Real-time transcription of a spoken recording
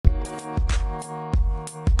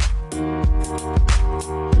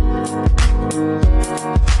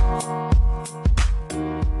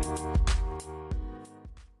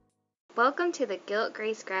Welcome to the Guilt,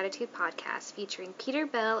 Grace, Gratitude podcast featuring Peter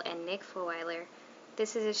Bell and Nick Fulweiler.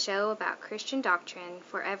 This is a show about Christian doctrine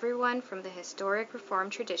for everyone from the historic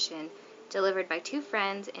Reformed tradition, delivered by two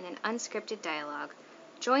friends in an unscripted dialogue.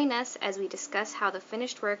 Join us as we discuss how the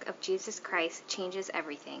finished work of Jesus Christ changes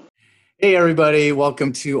everything. Hey everybody,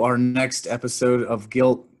 welcome to our next episode of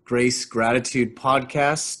Guilt, Grace, Gratitude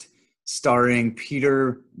podcast, starring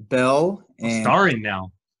Peter Bell. And starring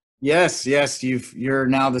now. Yes, you're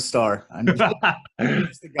now the star. I'm just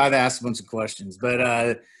the guy that asks a bunch of questions. But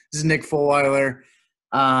this is Nick Fulweiler.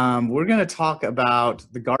 We're going to talk about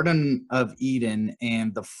the Garden of Eden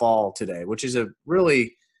and the fall today, which is a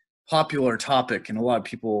really popular topic, and a lot of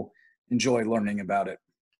people enjoy learning about it.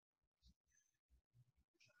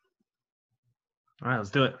 All right,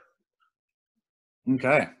 let's do it.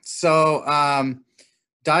 Okay, so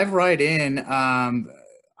dive right in.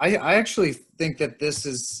 I actually think that this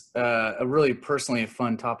is a really personally a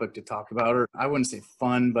fun topic to talk about, or I wouldn't say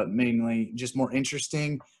fun, but mainly just more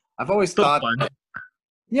interesting. I've always thought, fun.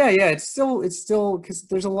 Yeah, it's still because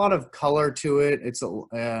there's a lot of color to it.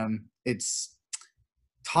 It's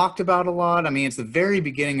talked about a lot. I mean, it's the very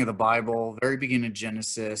beginning of the Bible, very beginning of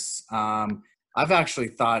Genesis. I've actually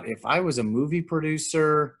thought if I was a movie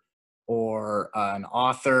producer or an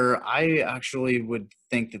author, I actually would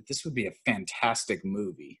think that this would be a fantastic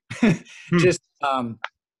movie. Just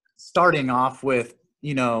starting off with,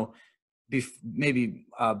 maybe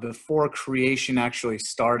before creation actually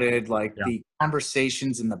started, the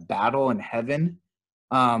conversations in the battle in heaven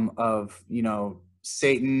of,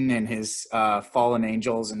 Satan and his fallen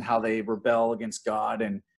angels and how they rebel against God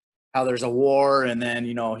and how there's a war and then,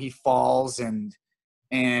 he falls and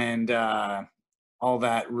all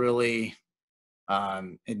that really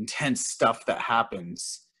intense stuff that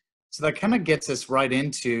happens. So that kind of gets us right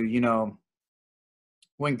into,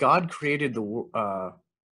 when God created the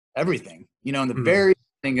everything, in the very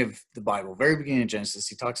beginning of the Bible, very beginning of Genesis,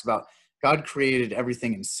 he talks about God created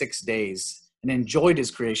everything in 6 days and enjoyed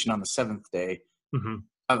his creation on the seventh day. Mm-hmm.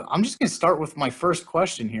 I'm just going to start with my first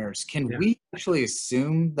question here. Can we actually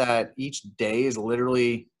assume that each day is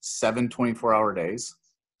literally 7 24-hour days?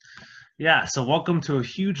 Yeah, so welcome to a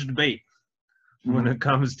huge debate when it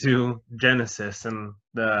comes to Genesis and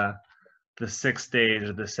the 6 days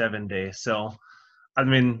or the 7 days. So, I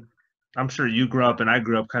mean, I'm sure you grew up and I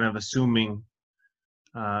grew up kind of assuming,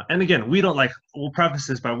 and again, we'll preface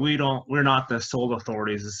this by we're not the sole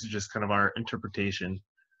authorities. This is just kind of our interpretation.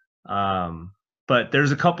 But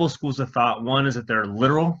there's a couple of schools of thought. One is that they're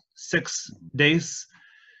literal 6 days.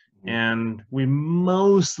 And we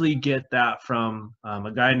mostly get that from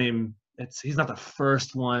a guy named, he's not the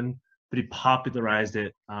first one, but he popularized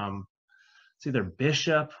it. It's either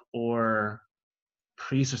bishop or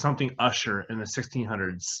priest or something, Usher in the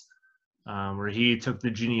 1600s, where he took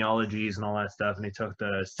the genealogies and all that stuff, and he took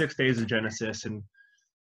the 6 days of Genesis and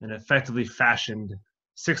effectively fashioned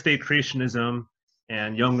 6-day creationism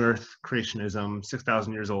and young earth creationism,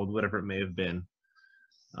 6,000 years old, whatever it may have been.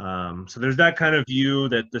 So there's that kind of view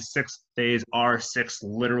that the 6 days are 6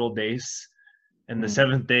 literal days, and the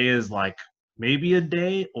seventh day is like maybe a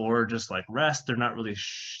day or just like rest. They're not really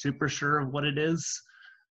super sure of what it is.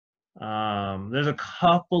 There's a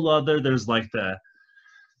couple other, there's the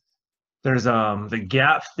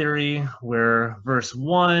gap theory where verse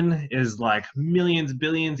 1 is like millions,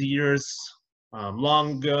 billions of years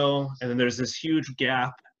long ago, and then there's this huge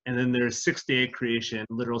gap, and then there's 6-day creation,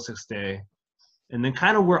 literal 6 day. And then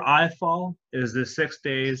kind of where I fall is the 6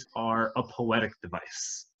 days are a poetic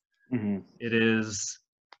device. It is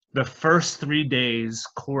the first 3 days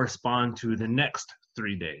correspond to the next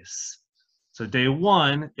 3 days. So day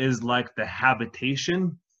 1 is like the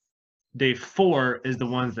habitation. Day 4 is the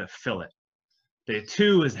ones that fill it. Day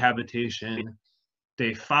 2 is habitation.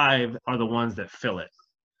 Day 5 are the ones that fill it.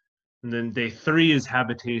 And then day 3 is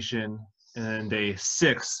habitation. And then day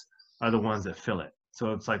 6 are the ones that fill it.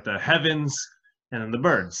 So it's like the heavens and then the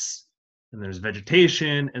birds. And there's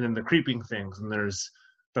vegetation and then the creeping things. And there's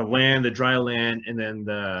the land, the dry land, and then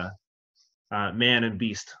the man and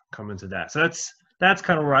beast come into that. So that's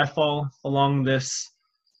kind of where I fall along this.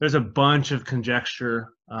 There's a bunch of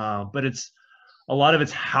conjecture, but a lot of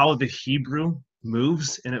it's how the Hebrew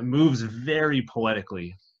moves, and it moves very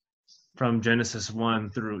poetically from Genesis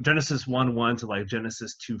 1 to like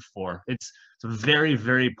Genesis 2:4. It's a very,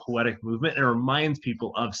 very poetic movement. It reminds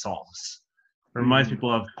people of Psalms. It reminds people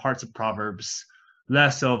of parts of Proverbs,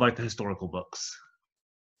 less so of like the historical books.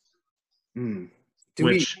 Do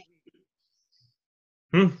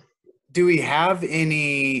we have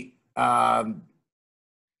any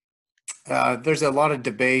there's a lot of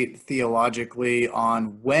debate theologically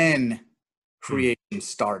on when creation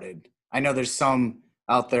started. I know there's some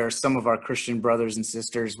out there, some of our Christian brothers and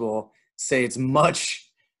sisters will say it's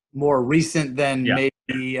much more recent than Yeah.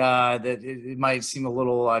 maybe that it might seem a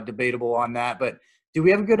little debatable on that. But do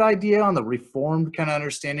we have a good idea on the Reformed kind of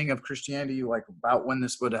understanding of Christianity, like about when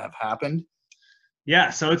this would have happened? Yeah,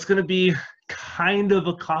 so it's going to be kind of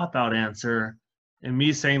a cop-out answer, and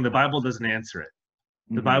me saying the Bible doesn't answer it.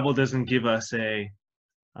 The Mhm. Bible doesn't give us a,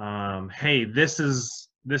 hey, this is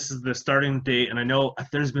the starting date. And I know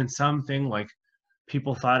there's been something like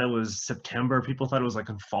people thought it was September. People thought it was like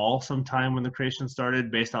in fall sometime when the creation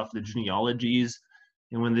started, based off the genealogies.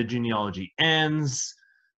 And when the genealogy ends,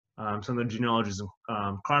 some of the genealogies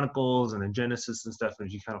in Chronicles and in Genesis and stuff,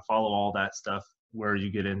 and you kind of follow all that stuff where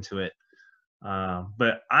you get into it.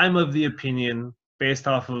 But I'm of the opinion, based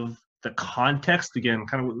off of the context, again,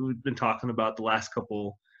 kind of what we've been talking about the last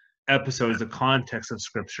couple episodes, the context of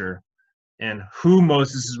Scripture and who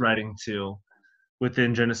Moses is writing to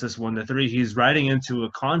within Genesis 1-3. He's writing into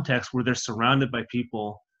a context where they're surrounded by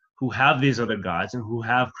people who have these other gods and who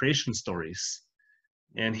have creation stories.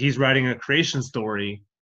 And he's writing a creation story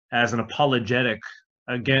as an apologetic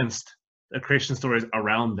against the creation stories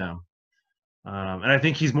around them. And I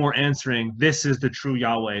think he's more answering, this is the true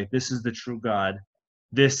Yahweh, this is the true God,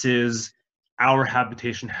 this is our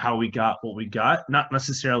habitation, how we got what we got, not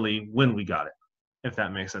necessarily when we got it, if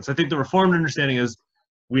that makes sense. I think the Reformed understanding is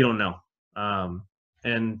we don't know.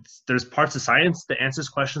 And there's parts of science that answers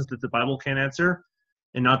questions that the Bible can't answer,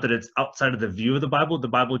 and not that it's outside of the view of the Bible. The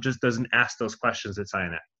Bible just doesn't ask those questions that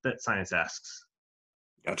science asks.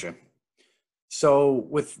 Gotcha. So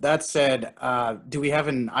with that said, do we have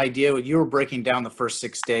an idea what you were breaking down the first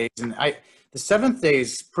 6 days? And the seventh day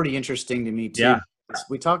is pretty interesting to me too. Yeah.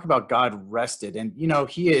 We talk about God rested, and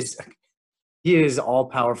he is all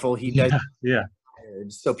powerful. He does. Yeah.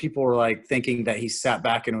 So people were like thinking that he sat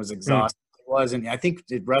back and was exhausted. He wasn't. I think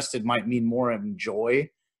it rested might mean more enjoy,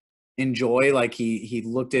 like he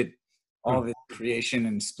looked at all of his creation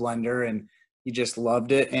and splendor and he just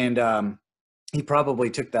loved it. And he probably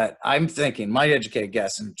took that. I'm thinking my educated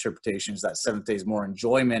guess and interpretation is that seventh day is more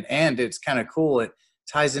enjoyment, and it's kind of cool. It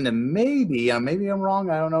ties into maybe I'm wrong.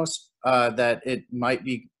 I don't know, that it might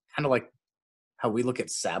be kind of like how we look at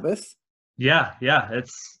Sabbath. Yeah.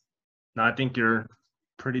 I think you're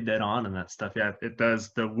pretty dead on in that stuff. Yeah, it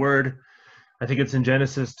does. The word, I think it's in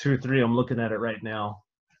Genesis 2:3. I'm looking at it right now.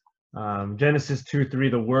 Genesis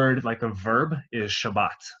 2:3, the word, like a verb, is Shabbat.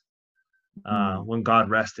 When God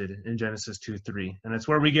rested in Genesis 2:3. And it's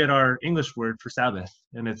where we get our English word for Sabbath.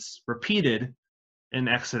 And it's repeated in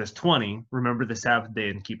Exodus 20, remember the Sabbath day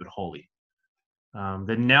and keep it holy.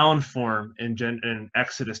 The noun form in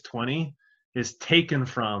Exodus 20 is taken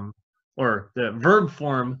from, or the verb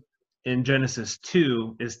form in Genesis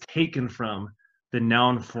 2 is taken from the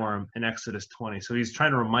noun form in Exodus 20. So he's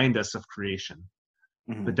trying to remind us of creation.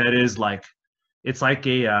 But that is like, it's like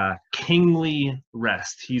a kingly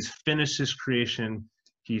rest. He's finished his creation.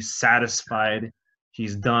 He's satisfied.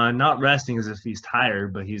 He's done. Not resting as if he's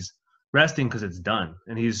tired, but he's resting because it's done.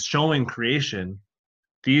 And he's showing creation,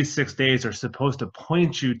 these 6 days are supposed to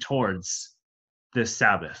point you towards this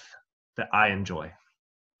Sabbath that I enjoy.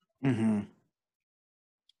 Mm-hmm.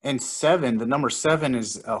 And the number 7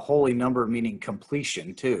 is a holy number, meaning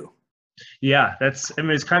completion too. Yeah, it's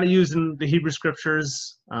kind of used in the Hebrew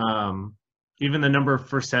scriptures. Even the number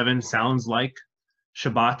for 7 sounds like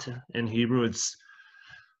Shabbat in Hebrew. It's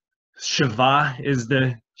Shavah is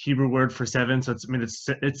the Hebrew word for 7, so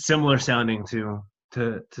it's similar sounding to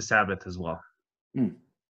Sabbath as well.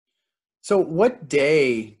 So, what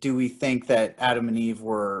day do we think that Adam and Eve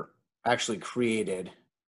were actually created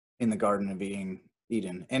in the Garden of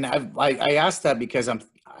Eden? And I asked that because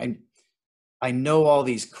I know all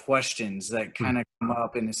these questions that kind of come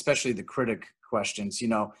up, and especially the critic questions.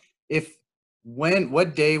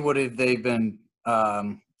 What day would have they been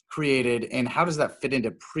created, and how does that fit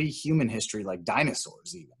into pre-human history, like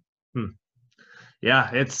dinosaurs even?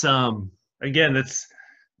 Yeah, it's again, it's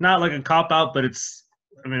not like a cop-out, but it's,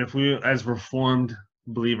 if we as Reformed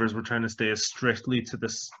believers, we're trying to stay as strictly to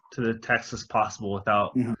the text as possible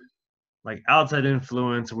without like outside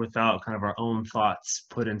influence, or without kind of our own thoughts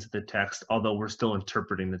put into the text, although we're still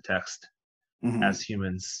interpreting the text as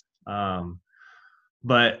humans.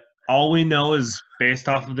 But all we know is based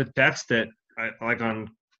off of the text that, like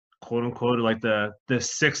on quote unquote, like the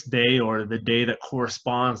 6th day, or the day that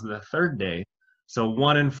corresponds to the 3rd day. So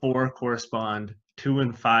 1 and 4 correspond, 2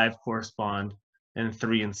 and 5 correspond, and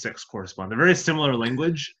 3 and 6 correspond. They're very similar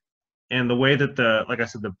language. And the way that like I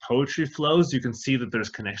said, the poetry flows, you can see that there's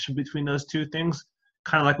connection between those two things.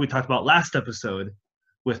 Kind of like we talked about last episode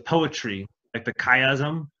with poetry, like the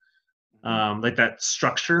chiasm. like that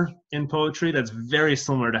structure in poetry that's very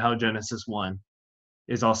similar to how Genesis 1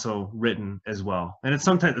 is also written as well. And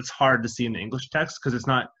sometimes it's hard to see in the English text because it's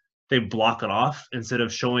not, they block it off instead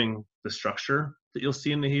of showing the structure that you'll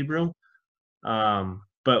see in the Hebrew.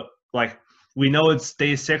 But like we know it's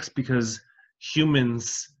day 6 because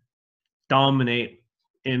humans dominate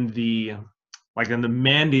in the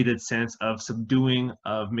mandated sense of subduing,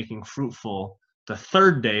 of making fruitful the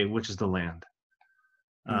 3rd day, which is the land.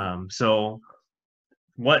 So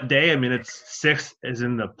what day? I mean, it's 6th is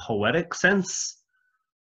in the poetic sense.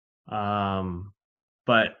 But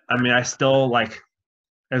I mean, I still like,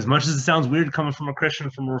 as much as it sounds weird coming from a Christian,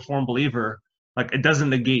 from a Reformed believer, like it doesn't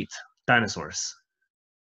negate dinosaurs.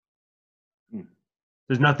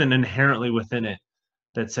 There's nothing inherently within it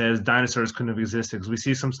that says dinosaurs couldn't have existed. Because we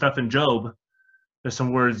see some stuff in Job, there's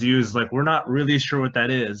some words used like we're not really sure what that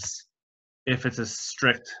is, if it's a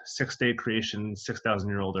strict 6-day creation,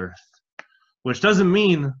 6,000-year-old Earth, which doesn't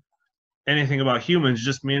mean anything about humans.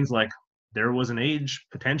 Just means like there was an age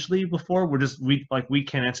potentially before. We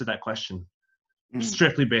can't answer that question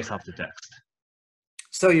strictly based off the text.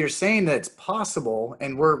 So you're saying that it's possible,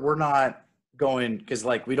 and we're not going, because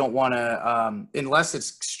like we don't want to unless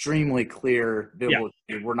it's extremely clear biblically,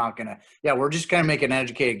 we're not gonna we're just gonna make an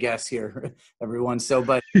educated guess here, everyone. So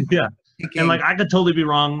but yeah, and like I could totally be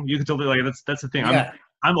wrong, you could totally, like that's the thing.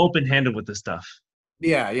 I'm open-handed with this stuff.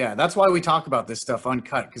 Yeah, that's why we talk about this stuff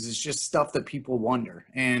uncut, because it's just stuff that people wonder.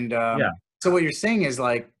 And so what you're saying is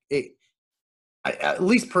like at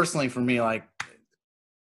least personally for me, like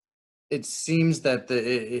it seems that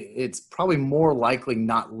it's probably more likely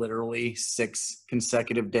not literally 6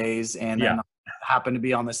 consecutive days, and then happen to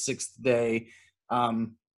be on the 6th day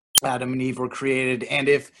Adam and Eve were created. And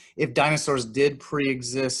if dinosaurs did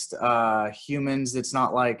pre-exist humans, it's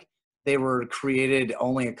not like they were created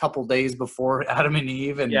only a couple days before Adam and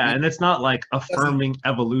Eve. And and it's not like affirming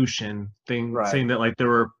evolution thing, saying that like there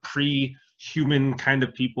were pre-human kind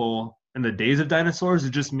of people in the days of dinosaurs. It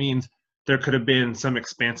just means there could have been some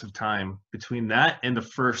expansive time between that and the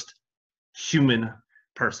first human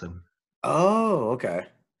person. Oh, okay.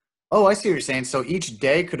 Oh, I see what you're saying. So each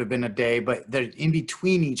day could have been a day, but in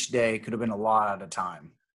between each day could have been a lot of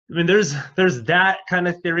time. I mean, there's that kind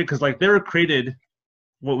of theory, because like they were created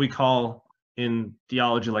what we call in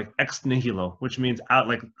theology like ex nihilo, which means out,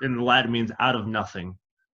 like in Latin means out of nothing,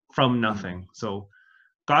 from nothing. So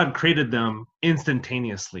God created them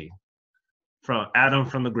instantaneously, from Adam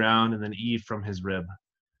from the ground and then Eve from his rib.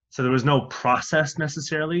 So there was no process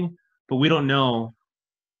necessarily, but we don't know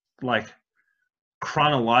like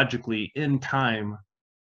chronologically in time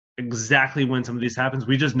exactly when some of these happens.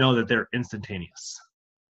 We just know that they're instantaneous.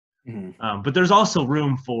 But there's also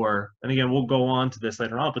room for, and again we'll go on to this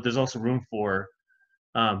later on, but there's also room for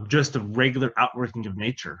just a regular outworking of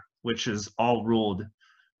nature, which is all ruled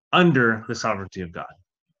under the sovereignty of God.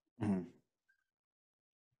 And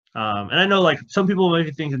I know like some people might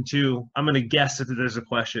be thinking too, I'm going to guess that there's a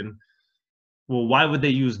question, well, why would they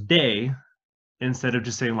use day instead of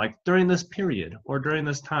just saying like during this period or during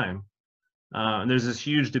this time? And there's this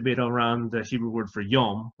huge debate around the Hebrew word for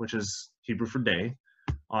yom, which is Hebrew for day,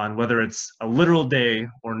 on whether it's a literal day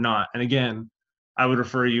or not. And again, I would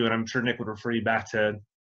refer you, and I'm sure Nick would refer you back to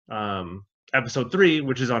episode 3,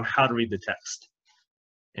 which is on how to read the text.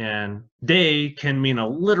 And day can mean a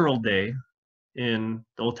literal day in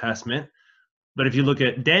the Old Testament, but if you look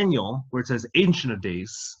at Daniel, where it says Ancient of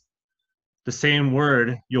Days, the same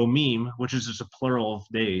word yomim, which is just a plural of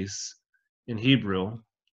days in Hebrew,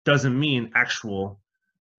 doesn't mean actual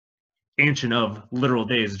ancient of literal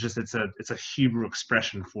days. It's just it's a Hebrew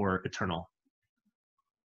expression for eternal,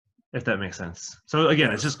 if that makes sense. So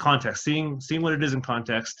again, it's just context, seeing what it is in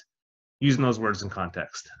context, using those words in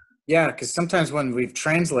context. Yeah, because sometimes when we've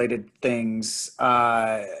translated things,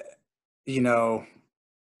 you know,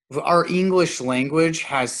 our English language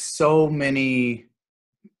has so many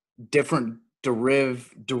different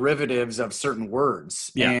derivatives of certain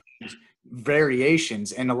words and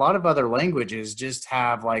variations, and a lot of other languages just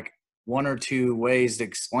have like 1 or 2 ways of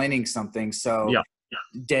explaining something. So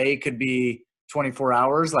day could be 24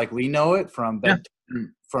 hours like we know it from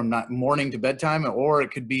from morning to bedtime, or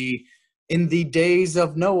it could be in the days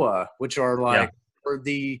of Noah, which are like for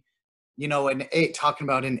the, you know, talking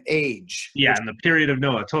about an age. In the period of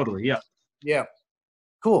Noah, totally. Yeah.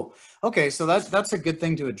 Cool. Okay, so that's a good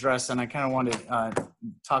thing to address, and I kind of want to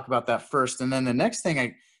talk about that first. And then the next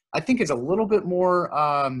thing I think is a little bit more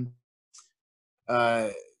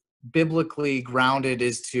biblically grounded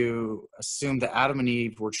is to assume that Adam and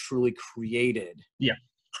Eve were truly created.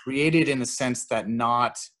 Created in the sense that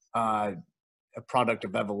not a product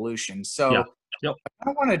of evolution. So Yep. I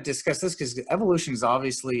don't want to discuss this because evolution is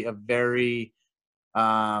obviously a very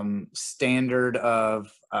standard of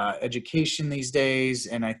education these days,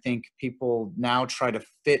 and I think people now try to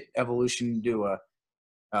fit evolution into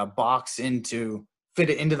a box, fit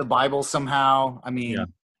it into the Bible somehow. I mean,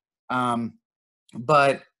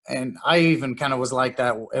 but and I even kind of was like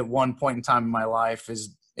that at one point in time in my life,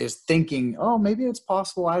 is thinking, oh, maybe it's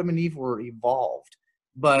possible Adam and Eve were evolved,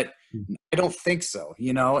 but I don't think so,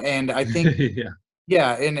 and I think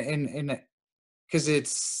and because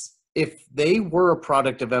it's, if they were a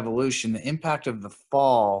product of evolution, the impact of the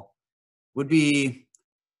fall would be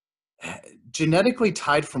genetically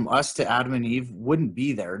tied from us to Adam and Eve wouldn't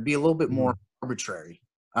be there. It'd be a little bit more arbitrary,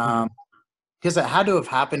 because it had to have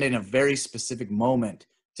happened in a very specific moment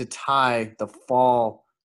to tie the fall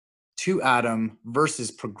to Adam versus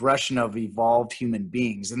progression of evolved human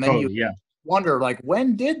beings. And then wonder, like,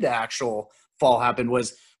 when did the actual fall happen?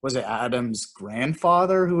 Was it Adam's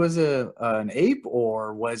grandfather who was an ape,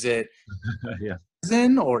 or was it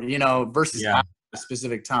cousin, or versus a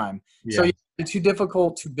specific time? So it's too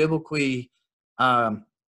difficult to biblically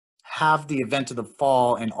have the event of the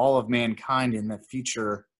fall and all of mankind in the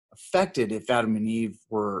future affected if Adam and Eve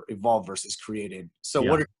were evolved versus created. So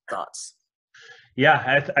what are your thoughts?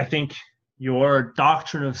 I think your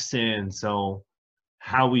doctrine of sin, so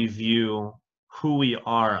how we view who we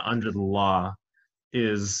are under the law,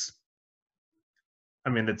 is,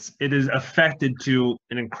 it is affected to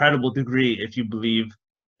an incredible degree if you believe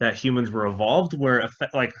that humans were evolved, where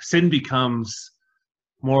like sin becomes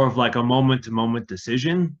more of like a moment-to-moment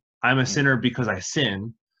decision. I'm a sinner because I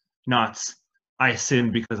sin, not I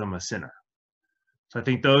sin because I'm a sinner. So I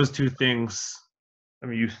think those two things,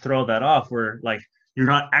 you throw that off, where like you're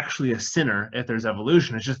not actually a sinner if there's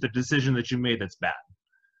evolution. It's just a decision that you made that's bad.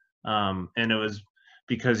 And it was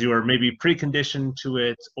because you were maybe preconditioned to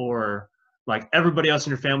it, or like everybody else in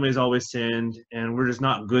your family has always sinned and we're just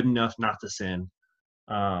not good enough not to sin.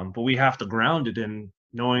 But we have to ground it in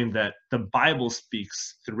knowing that the Bible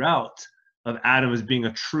speaks throughout of Adam as being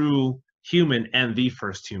a true human and the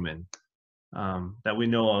first human that we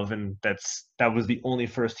know of, and that was the only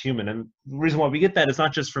first human. And the reason why we get that is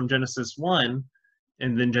not just from Genesis 1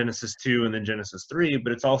 and then Genesis 2 and then Genesis 3,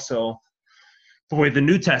 but it's also the way the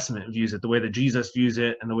New Testament views it, the way that Jesus views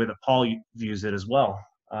it, and the way that Paul views it as well.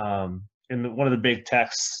 And one of the big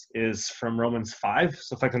texts is from Romans 5.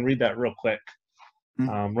 So if I can read that real quick.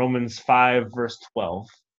 Romans 5, verse 12.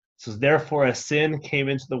 It says, therefore, as sin came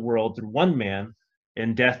into the world through one man,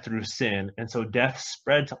 and death through sin, and so death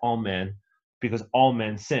spread to all men, because all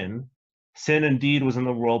men sin. Sin indeed was in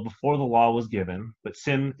the world before the law was given, but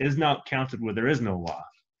sin is not counted where there is no law.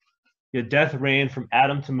 Yet death reigned from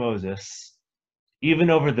Adam to Moses, even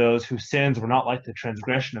over those whose sins were not like the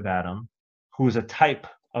transgression of Adam, who is a type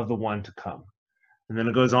of the one to come. And then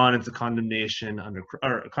it goes on into condemnation under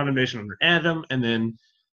Adam, and then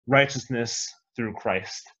righteousness through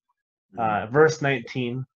Christ. Verse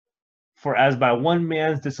 19, for as by one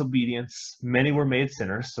man's disobedience many were made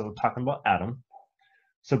sinners, so talking about Adam,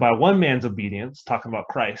 so by one man's obedience, talking about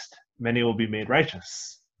Christ, many will be made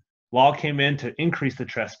righteous. Law came in to increase the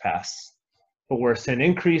trespass, but where sin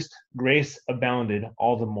increased, grace abounded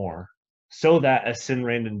all the more, so that as sin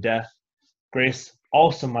reigned in death, grace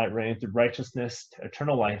also might reign through righteousness to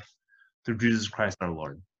eternal life through Jesus Christ our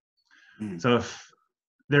Lord. So if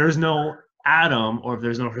there is no Adam, or if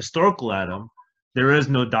there's no historical Adam, there is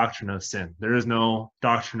no doctrine of sin. There is no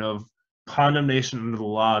doctrine of condemnation under the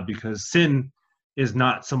law, because sin is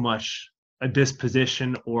not so much a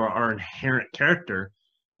disposition or our inherent character.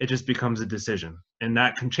 It just becomes a decision. And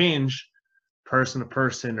that can change person to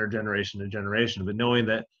person or generation to generation. But knowing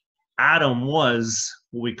that Adam was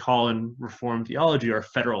what we call in Reformed theology our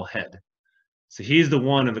federal head. So he's the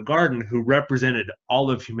one in the garden who represented all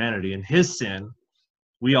of humanity. In his sin,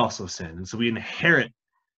 we also sin. And so we inherit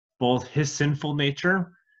both his sinful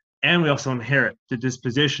nature, and we also inherit the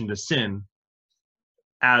disposition to sin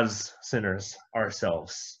as sinners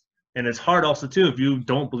ourselves. And it's hard also too, if you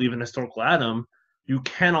don't believe in historical Adam, you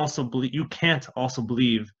can't also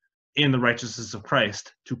believe in the righteousness of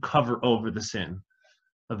Christ to cover over the sin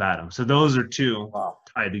of Adam. So those are two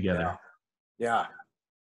tied together. Yeah.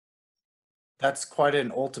 That's quite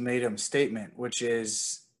an ultimatum statement, which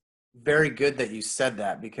is very good that you said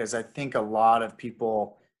that, because I think a lot of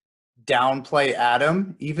people downplay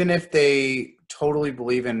Adam, even if they totally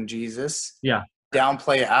believe in Jesus.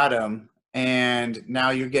 Downplay Adam, and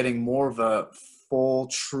now you're getting more of a full,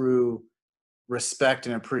 true respect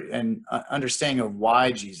and understanding of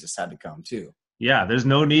why Jesus had to come too. Yeah, there's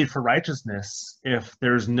no need for righteousness if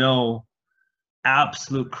there's no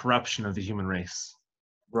absolute corruption of the human race.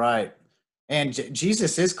 Right. And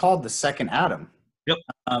Jesus is called the second Adam. Yep.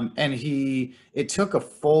 And it took a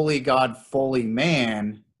fully God, fully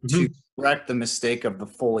man to correct the mistake of the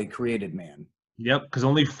fully created man. Yep, because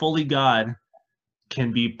only fully God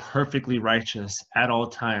can be perfectly righteous at all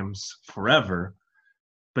times forever,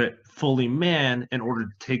 but fully man in order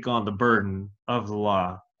to take on the burden of the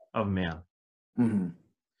law of man. Mm-hmm.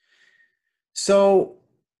 So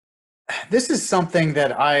this is something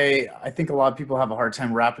that I think a lot of people have a hard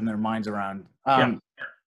time wrapping their minds around.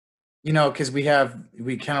 You know, because we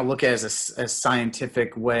kind of look at it as a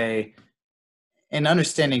scientific way and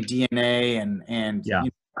understanding DNA and you know,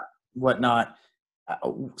 whatnot.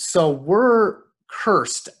 So we're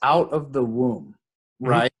cursed out of the womb,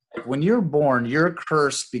 right? When you're born, you're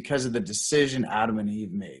cursed because of the decision Adam and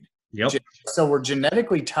Eve made. Yep. So we're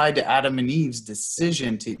genetically tied to Adam and Eve's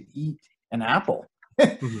decision to eat an apple.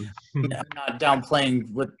 I'm not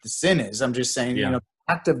downplaying what the sin is. I'm just saying, you know,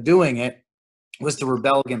 the act of doing it was to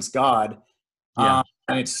rebel against God. And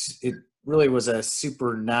it really was a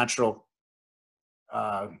supernatural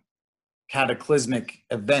cataclysmic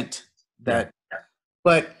event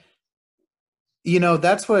but you know,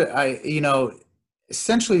 that's what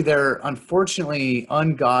essentially their unfortunately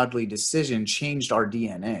ungodly decision changed our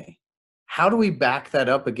DNA. How do we back that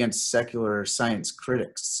up against secular science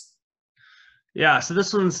critics? Yeah, so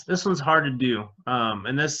this one's hard to do,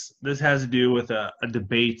 and this has to do with a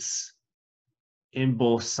debates in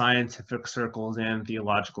both scientific circles and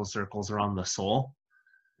theological circles around the soul.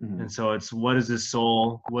 And so it's what is the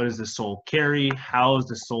soul? What does the soul carry? How is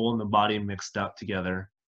the soul and the body mixed up together?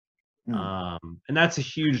 And that's a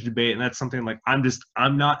huge debate, and that's something like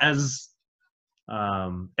I'm not as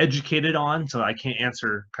educated on, so I can't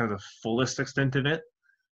answer kind of the fullest extent of it.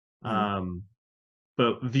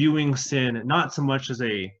 But viewing sin not so much as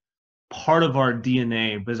a part of our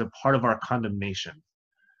DNA, but as a part of our condemnation.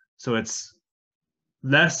 So it's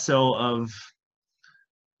less so of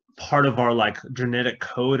part of our like genetic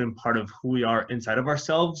code and part of who we are inside of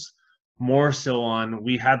ourselves, more so on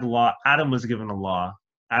we had the law. Adam was given a law.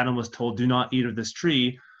 Adam was told, do not eat of this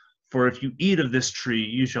tree, for if you eat of this tree,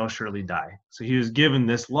 you shall surely die. So he was given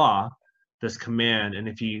this law, this command, and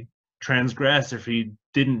if he transgressed, if he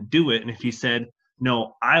didn't do it, and if he said,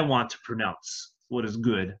 no, I want to pronounce what is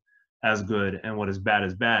good as good and what is bad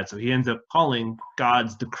as bad. So he ends up calling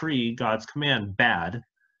God's decree, God's command, bad,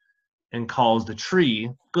 and calls the tree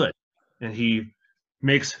good. And he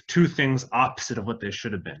makes two things opposite of what they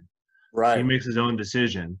should have been. Right. So he makes his own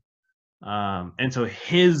decision. And so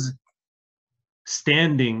his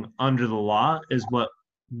standing under the law is what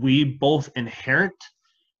we both inherit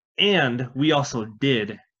and we also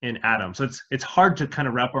did in Adam. So it's hard to kind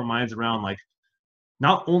of wrap our minds around, like,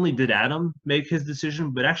 not only did Adam make his decision,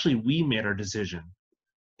 but actually we made our decision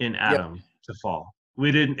in Adam to fall.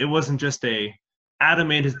 It wasn't just Adam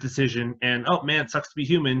made his decision and, oh man, it sucks to be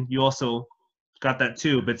human. You also got that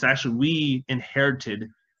too. But it's actually we inherited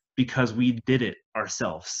because we did it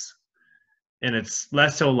ourselves. And it's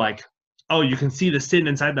less so like, oh, you can see the sin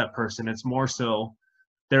inside that person. It's more so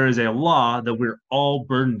there is a law that we're all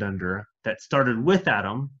burdened under that started with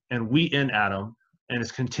Adam and we in Adam and has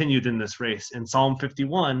continued in this race. And Psalm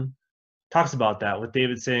 51 talks about that, with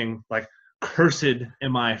David saying, like, cursed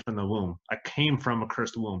am I from the womb. I came from a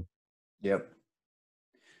cursed womb. Yep.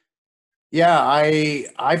 Yeah,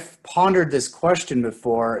 I've pondered this question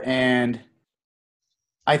before, and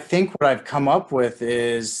I think what I've come up with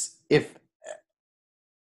is if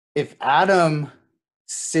Adam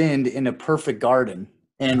sinned in a perfect garden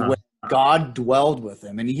and when God dwelled with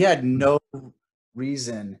him and he had no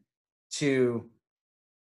reason to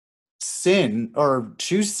sin or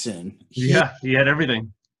choose sin. He had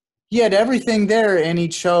everything. He had everything there, and he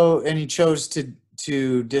chose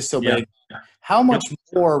to disobey. Yeah. How much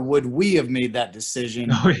more would we have made that decision?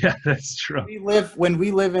 Oh yeah, that's true. When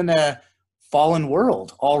we live in a fallen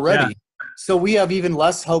world already. Yeah. So we have even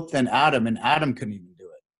less hope than Adam, and Adam couldn't even do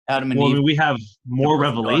it. Adam and Eve. I mean, we have more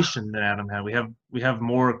revelation than Adam had. We have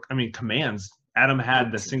more, commands. Adam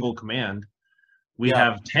had the single command. We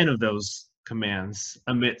have 10 of those commands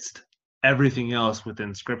amidst everything else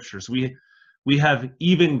within Scripture. So we have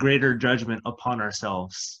even greater judgment upon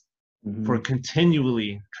ourselves for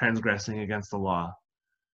continually transgressing against the law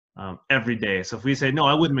every day. So if we say, no,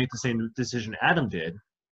 I wouldn't make the same decision Adam did,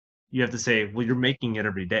 you have to say, well, you're making it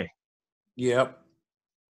every day. Yep.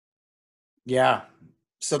 Yeah.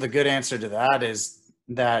 So the good answer to that is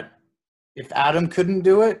that if Adam couldn't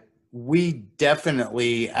do it, we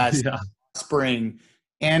definitely, as offspring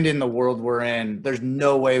and in the world we're in, there's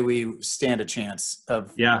no way we stand a chance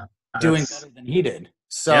of doing better than he did.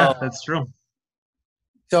 So yeah, that's true.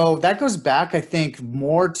 So that goes back, I think,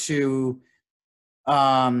 more to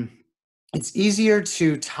It's easier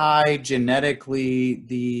to tie genetically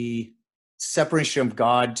the separation of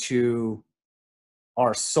God to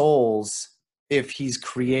our souls if he's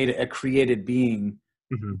a created being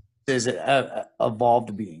Hmm. is a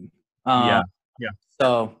evolved being. Yeah. Um, Yeah.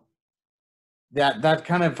 so that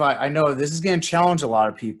kind of I know this is going to challenge a lot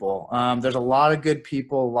of people. There's a lot of good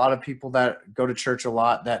people, a lot of people that go to church a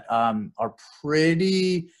lot that are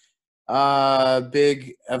pretty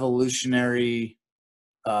big evolutionary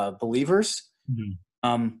believers. Mhm.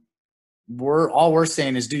 Um, we're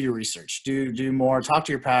saying is do your research, do more, talk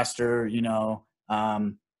to your pastor.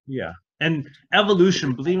 Yeah. And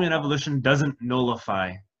evolution, believing in evolution doesn't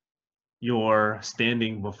nullify your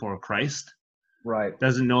standing before Christ. Right.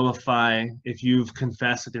 Doesn't nullify if you've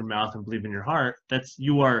confessed with your mouth and believe in your heart. That's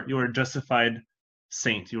you are a justified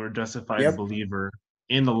saint. You are a justified Yep. believer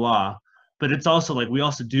in the law. But it's also like we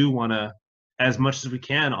also do want to, as much as we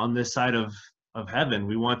can on this side of heaven,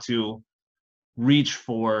 we want to reach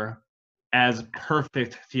for as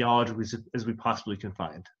perfect theology as we possibly can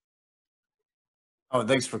find. Oh,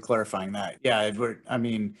 thanks for clarifying that. Yeah, I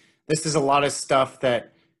mean, this is a lot of stuff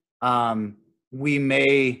that we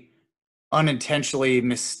may unintentionally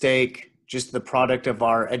mistake just the product of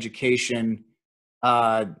our education,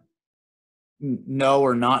 uh, know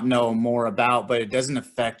or not know more about, but it doesn't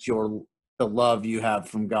affect the love you have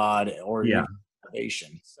from God or Yeah. even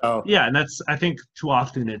salvation. So Yeah, and that's I think too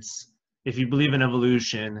often it's if you believe in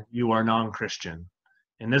evolution, you are non-Christian.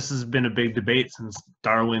 And this has been a big debate since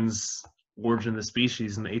Darwin's Origin of the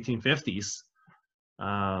Species in the 1850s.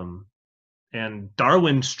 Um, and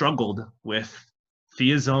Darwin struggled with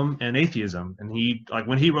theism and atheism. And he, like,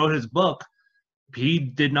 when he wrote his book, he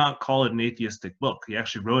did not call it an atheistic book. He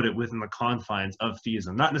actually wrote it within the confines of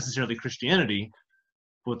theism, not necessarily Christianity,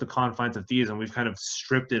 but with the confines of theism. We've kind of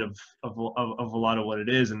stripped it of a lot of what it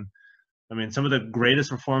is. And I mean, some of the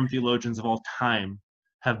greatest Reformed theologians of all time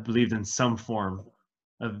have believed in some form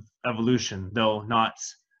of evolution, though not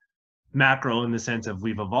macro in the sense of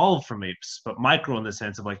we've evolved from apes, but micro in the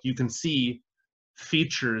sense of like you can see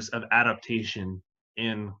features of adaptation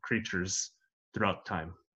in creatures throughout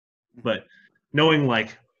time. But knowing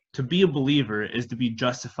like to be a believer is to be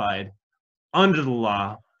justified under the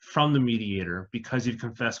law from the mediator because you've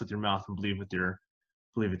confessed with your mouth and believe with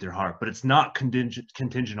your heart. But it's not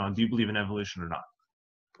contingent on do you believe in evolution or not.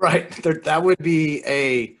 right, that would be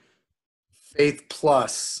a faith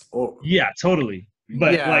plus, or Yeah, totally.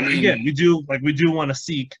 But yeah, I like mean, again, we do want to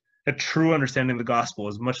seek a true understanding of the gospel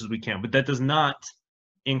as much as we can, but that does not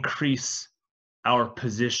increase our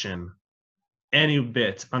position any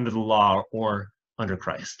bit under the law or under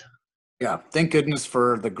Christ. yeah, thank goodness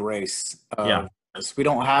for the grace Yeah. of this. We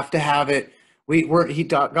don't have to have it.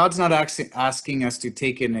 God's not asking us to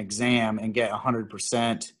take an exam and get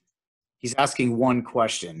 100%. He's asking one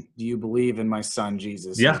question: do you believe in my son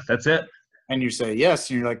Jesus? Yeah, that's it. And you say yes,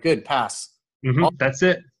 and you're like, good, pass. That's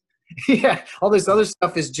it. Yeah, all this other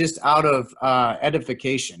stuff is just out of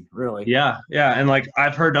edification, really. Yeah, yeah. And like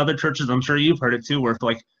I've heard other churches, I'm sure you've heard it too, where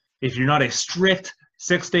if you're not a strict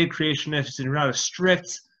 6-day creationist, and you're not a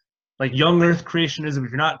strict like young earth creationism,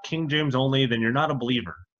 if you're not King James only, then you're not a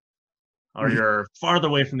believer. Or you're farther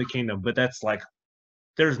away from the kingdom. But that's like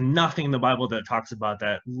there's nothing in the Bible that talks about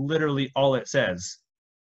that. Literally all it says,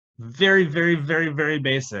 very, very, very, very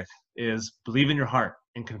basic, is believe in your heart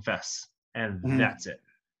and confess. And that's it.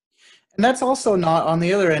 And that's also not, on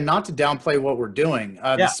the other end, not to downplay what we're doing.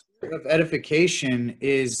 The Yeah. spirit of edification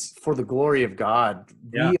is for the glory of God.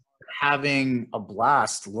 Yeah. We are having a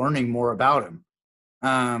blast learning more about him.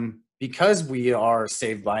 Because we are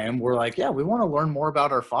saved by him, we're like, yeah, we want to learn more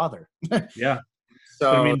about our Father. Yeah.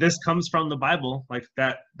 So But I mean, this comes from the Bible, like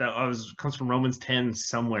that comes from Romans 10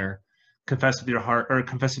 somewhere. Confess with your heart, or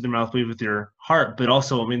confess with your mouth, believe with your heart. But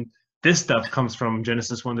also, I mean, this stuff comes from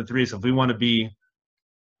Genesis 1-3. So if we want to be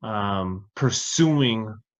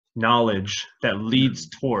pursuing knowledge that leads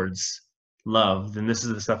towards love, then this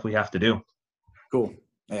is the stuff we have to do. cool.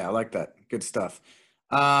 Yeah, I like that. Good stuff.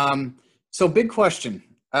 So big question.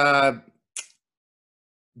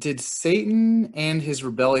 Did Satan and his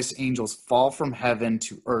rebellious angels fall from heaven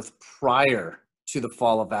to earth prior to the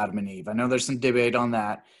fall of Adam and Eve? I know there's some debate on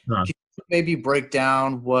that. Huh. Can you maybe break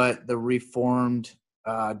down what the Reformed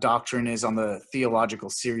doctrine is on the theological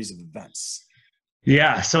series of events?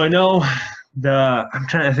 Yeah, so I know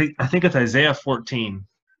I think it's Isaiah 14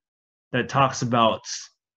 that talks about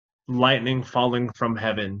lightning falling from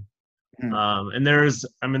heaven. And there's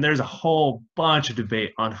a whole bunch of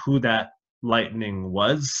debate on who that lightning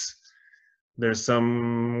was. There's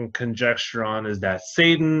some conjecture on is that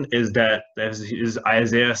Satan, is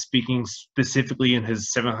Isaiah speaking specifically in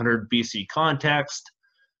his 700 BC context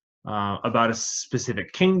about a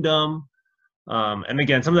specific kingdom. And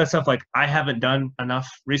again, some of that stuff, like I haven't done enough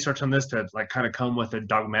research on this to like kind of come with a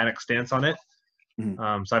dogmatic stance on it. So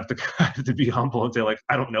I have to be humble and say like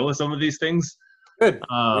I don't know some of these things. Good.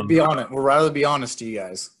 We'd be on it. We'd rather be honest to you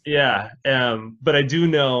guys. Yeah. But I do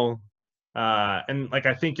know, and like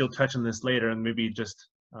I think you'll touch on this later, and maybe just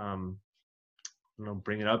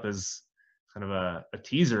bring it up as kind of a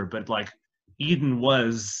teaser. But like Eden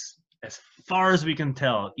was, as far as we can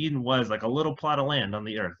tell, Eden was like a little plot of land on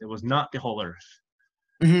the earth. It was not the whole earth.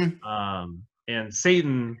 And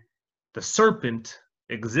Satan, the serpent,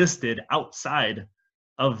 existed outside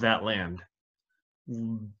of that land.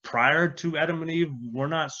 Prior to Adam and Eve, we're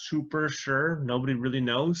not super sure. Nobody really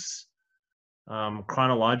knows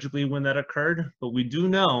chronologically when that occurred, but we do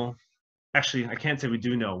know, actually, I can't say we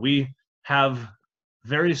do know. We have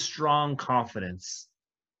very strong confidence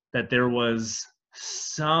that there was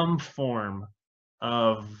some form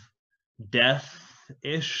of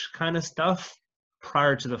death-ish kind of stuff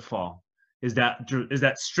prior to the fall. Is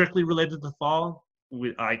that strictly related to the fall?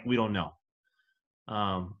 We don't know.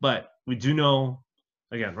 But we do know,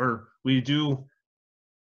 again, we do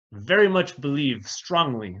very much believe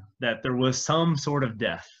strongly that there was some sort of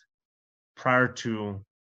death prior to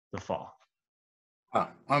the fall.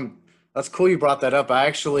 That's cool you brought that up. I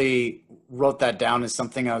actually wrote that down as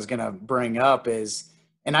something I was going to bring up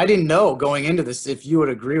and I didn't know going into this if you would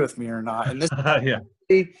agree with me or not. And this yeah.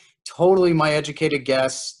 is totally my educated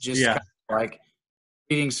guess, just kind of like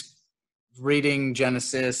reading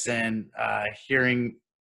Genesis and hearing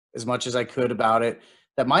as much as I could about it,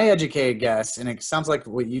 that my educated guess, and it sounds like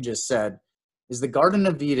what you just said, is the Garden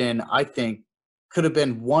of Eden, I think, could have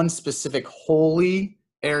been one specific holy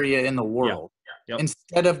area in the world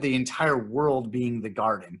instead of the entire world being the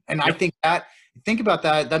garden. And I think about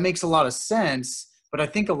that makes a lot of sense, but I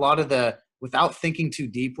think a lot of without thinking too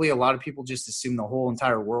deeply, a lot of people just assume the whole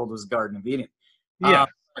entire world was Garden of Eden. But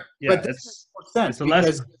this makes more sense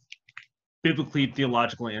because biblically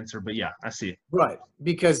theological answer, but yeah, I see it. Right,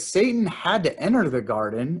 because Satan had to enter the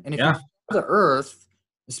garden, and if you follow the earth,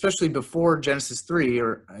 especially before Genesis 3,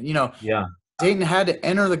 Satan had to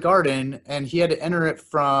enter the garden, and he had to enter it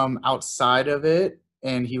from outside of it,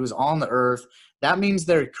 and he was on the earth. That means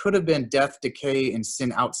there could have been death, decay, and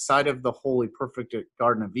sin outside of the holy, perfect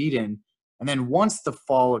Garden of Eden. And then once the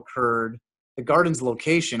fall occurred, the garden's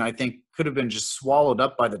location, I think, could have been just swallowed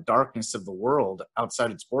up by the darkness of the world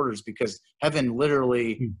outside its borders, because heaven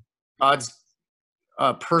literally, God's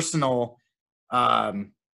personal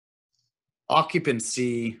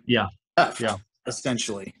occupancy left,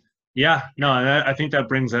 essentially. Yeah, no, I think that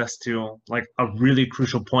brings us to like a really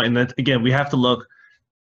crucial point. And that, again, we have to look,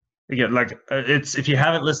 again, like it's, if you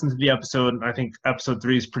haven't listened to the episode, I think episode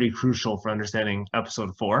 3 is pretty crucial for understanding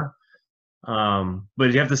episode 4.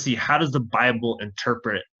 But you have to see, how does the Bible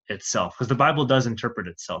interpret itself? Because the Bible does interpret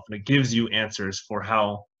itself, and it gives you answers for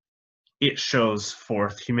how it shows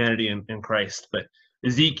forth humanity in Christ. But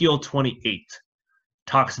Ezekiel 28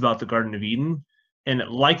 talks about the Garden of Eden, and it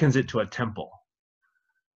likens it to a temple.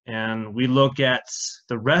 And we look at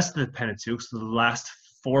the rest of the Pentateuch, so the last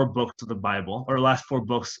 4 books of the Bible, or last 4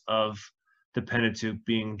 books of the Pentateuch,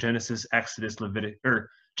 being Genesis, Exodus,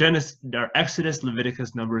 Exodus,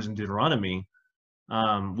 Leviticus, Numbers, and Deuteronomy.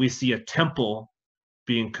 We see a temple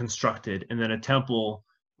being constructed, and then a temple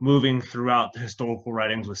moving throughout the historical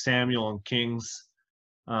writings with Samuel and Kings.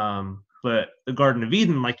 But the Garden of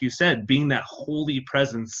Eden, like you said, being that holy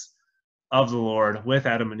presence of the Lord with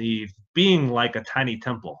Adam and Eve, being like a tiny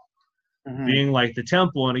temple, being like the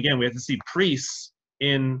temple. And again, we have to see priests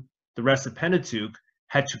in the rest of Pentateuch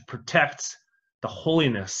had to protect the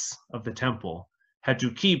holiness of the temple, had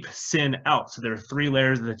to keep sin out. So there are 3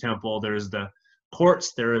 layers of the temple. There's the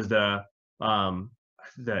courts, there is the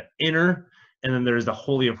inner, and then there's the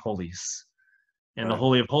Holy of Holies. And the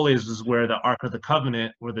Holy of Holies is where the Ark of the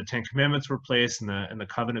Covenant, where the 10 Commandments were placed, and the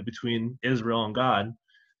covenant between Israel and God.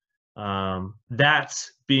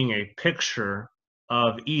 That's being a picture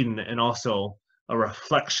of Eden, and also a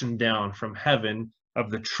reflection down from heaven, of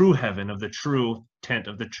the true heaven, of the true tent,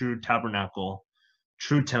 of the true tabernacle,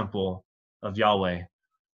 true temple of Yahweh.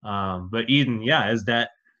 But Eden, is that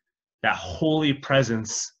holy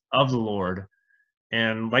presence of the Lord.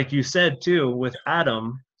 And like you said too, with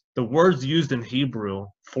Adam, the words used in Hebrew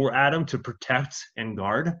for Adam to protect and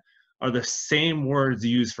guard are the same words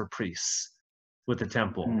used for priests with the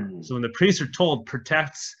temple. So when the priests are told,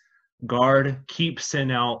 protect, guard, keep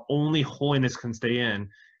sin out, only holiness can stay in,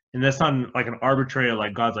 And that's not like an arbitrary,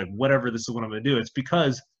 like God's like, whatever, this is what I'm going to do. It's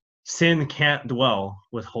because sin can't dwell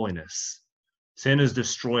with holiness. Sin is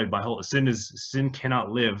destroyed by holiness. Sin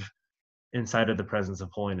cannot live inside of the presence of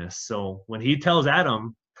holiness. So when he tells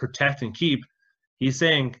Adam, protect and keep, he's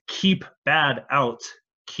saying, keep bad out,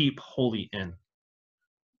 keep holy in.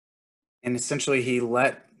 And essentially he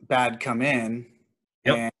let bad come in.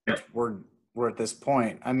 Yep. And we're at this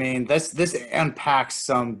point. I mean, this unpacks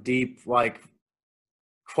some deep like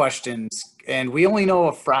questions, and we only know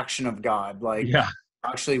a fraction of God. Like, Yeah.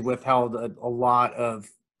 actually withheld a lot of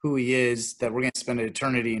who he is that we're going to spend an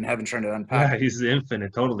eternity in heaven trying to unpack. Yeah, he's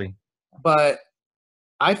infinite, totally. But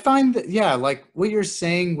I find that, yeah, like what you're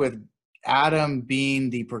saying with Adam being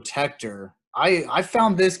the protector, I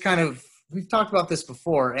found this kind of, we've talked about this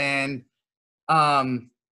before, and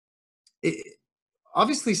it,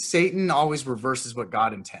 obviously Satan always reverses what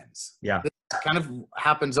God intends. Yeah. This kind of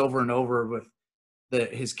happens over and over with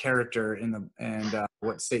his character and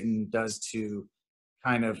what Satan does to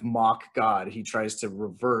kind of mock God. He tries to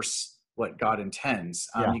reverse what God intends.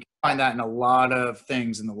 You can find that in a lot of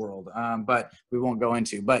things in the world, but we won't go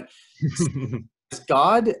into. But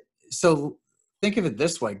God, so think of it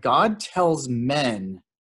this way: God tells men,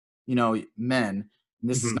 men. And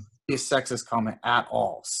this is not a sexist comment at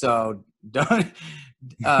all. So don't.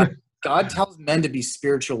 God tells men to be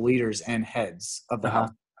spiritual leaders and heads of the house,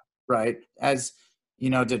 right? As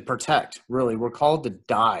to protect. Really, we're called to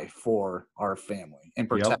die for our family and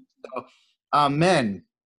protect. Yep. So, men,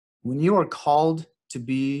 when you are called to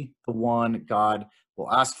be the one God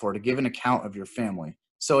will ask for to give an account of your family.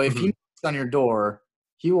 So if he knocks on your door,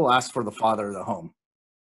 he will ask for the father of the home.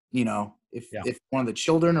 If one of the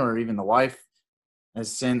children or even the wife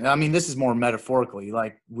has sinned, I mean, this is more metaphorically,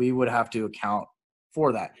 like we would have to account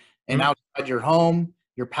for that. And outside your home,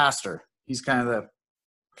 your pastor, he's kind of the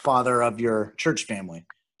father of your church family.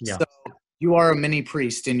 Yeah. So you are a mini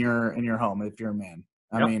priest in your home if you're a man.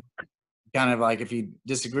 I mean, kind of like, if you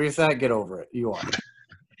disagree with that, get over it. You are.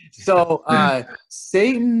 So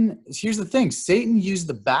Satan, here's the thing: Satan used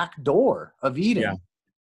the back door of Eden. Yeah.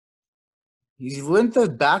 He went the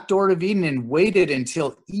back door of Eden and waited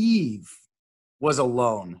until Eve was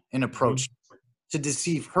alone and approached to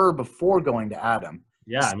deceive her before going to Adam.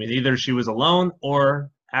 Yeah, I mean, either she was alone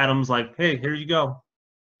or Adam's like, hey, here you go.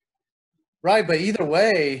 Right, but either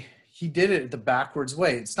way, he did it the backwards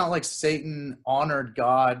way. It's not like Satan honored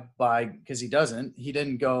God because he doesn't. He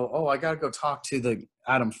didn't go, oh, I got to go talk to the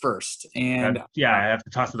Adam first. And I have to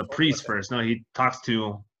talk to the priest first. No, he talks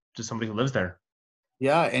to just somebody who lives there.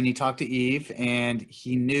 Yeah, and he talked to Eve, and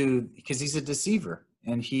he knew, because he's a deceiver,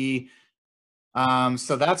 and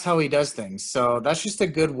so that's how he does things. So that's just a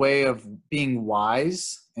good way of being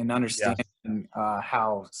wise and understanding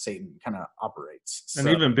how Satan kind of operates. And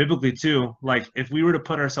even biblically too, like if we were to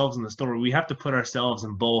put ourselves in the story, we have to put ourselves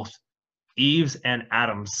in both Eve's and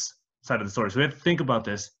Adam's side of the story. So we have to think about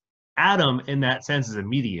this. Adam, in that sense, is a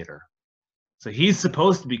mediator. So he's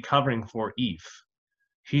supposed to be covering for Eve.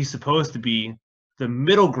 He's supposed to be the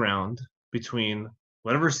middle ground between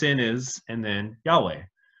whatever sin is and then Yahweh.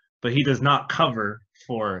 But he does not cover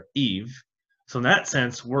for Eve. So in that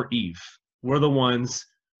sense, we're Eve. We're the ones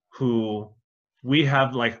who we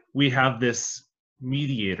have this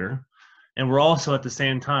mediator, and we're also at the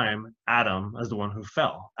same time Adam as the one who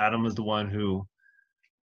fell. Adam is the one who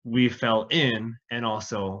we fell in, and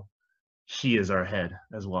also he is our head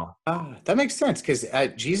as well. That makes sense, because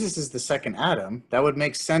Jesus is the second Adam. That would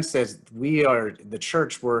make sense that we are the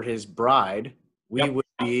church, we're his bride. We would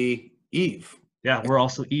be Eve. Yeah, we're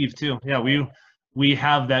also Eve too. Yeah, we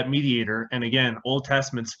have that mediator. And again, Old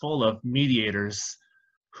Testament's full of mediators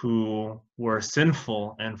who were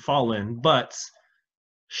sinful and fallen, but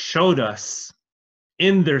showed us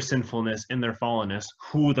in their sinfulness, in their fallenness,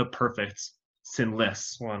 who the perfect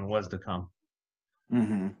sinless one was to come.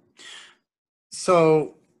 Mm-hmm.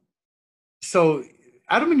 So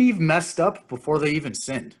Adam and Eve messed up before they even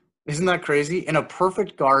sinned. Isn't that crazy? In a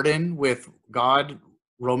perfect garden with God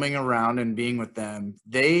roaming around and being with them,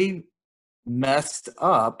 they messed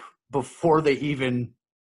up before they even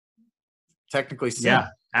technically sinned. Yeah,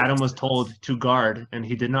 Adam was told to guard, and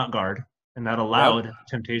he did not guard, and that allowed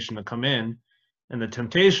temptation to come in. And the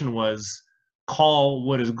temptation was call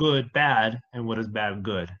what is good bad and what is bad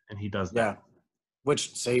good, and he does that. Yeah,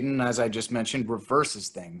 which Satan, as I just mentioned, reverses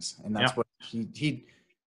things, and that's what he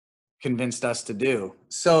convinced us to do.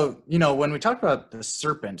 So, when we talk about the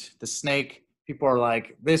serpent, the snake, people are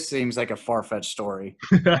like, this seems like a far-fetched story.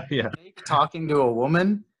 Yeah. Talking to a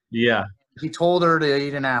woman. Yeah. He told her to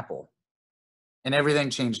eat an apple. And everything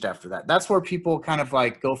changed after that. That's where people kind of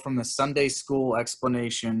like go from the Sunday school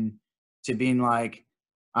explanation to being like,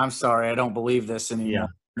 I'm sorry, I don't believe this Yeah. anymore.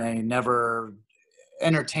 They never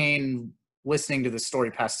entertain listening to the story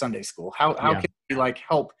past Sunday school. How Yeah. can we like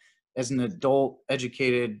help as an adult,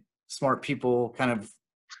 educated, smart people kind of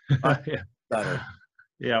Yeah. better?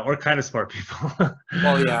 Yeah, we're kind of smart people.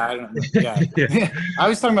 Well, yeah, I don't know. Yeah. Yeah. I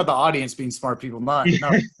was talking about the audience being smart people, not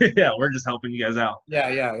no. Yeah, we're just helping you guys out. Yeah,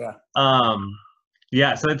 yeah, yeah.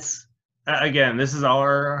 Yeah, so it's again, this is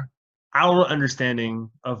our understanding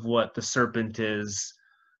of what the serpent is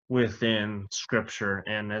within scripture,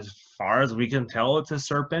 and as far as we can tell, it's a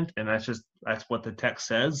serpent, and that's what the text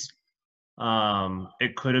says.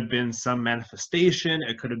 It could have been some manifestation,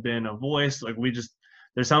 it could have been a voice. Like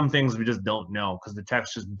there's some things we just don't know because the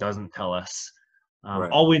text just doesn't tell us.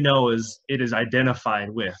 Right. All we know is it is identified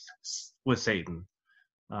with Satan.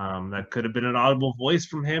 That could have been an audible voice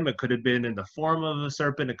from him. It could have been in the form of a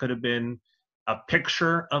serpent. It could have been a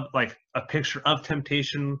picture of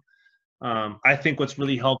temptation. I think what's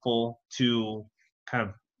really helpful to kind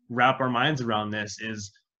of wrap our minds around this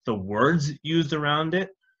is the words used around it.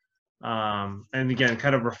 And again,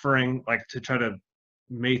 kind of referring like to try to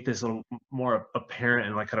make this a little more apparent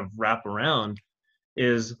and like kind of wrap around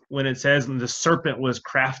is when it says the serpent was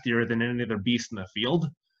craftier than any other beast in the field.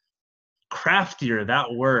 Craftier,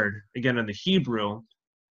 that word, again, in the Hebrew,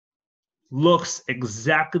 looks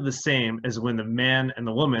exactly the same as when the man and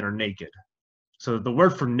the woman are naked. So the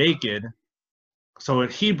word for naked, so in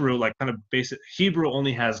Hebrew, like kind of basic, Hebrew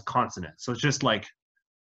only has consonants. So it's just like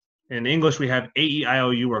in English, we have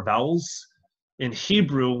A-E-I-O-U or vowels. In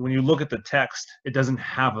Hebrew, when you look at the text, it doesn't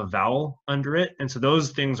have a vowel under it. And so those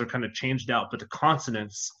things are kind of changed out, but the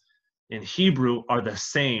consonants in Hebrew are the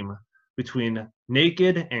same between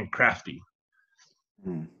naked and crafty.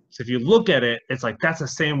 So if you look at it, it's like that's the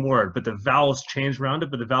same word, but the vowels change around it,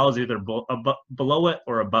 but the vowels either below it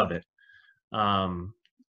or above it.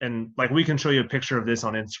 And like we can show you a picture of this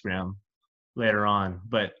on Instagram later on,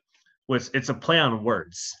 but it's a play on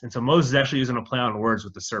words. And so Moses is actually using a play on words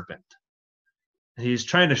with the serpent. And he's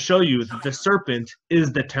trying to show you that the serpent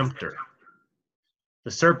is the tempter.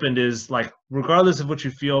 The serpent is like, regardless of what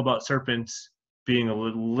you feel about serpents being a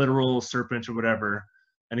literal serpent or whatever,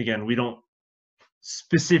 and again, we don't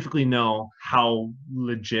specifically know how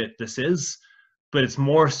legit this is, but it's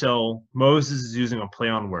more so Moses is using a play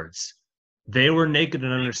on words. They were naked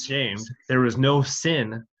and unashamed. There was no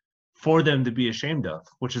sin for them to be ashamed of,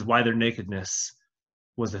 which is why their nakedness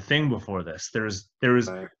was a thing before this. There was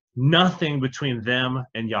nothing between them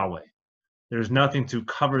and Yahweh. There's nothing to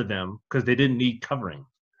cover them because they didn't need covering.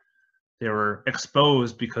 They were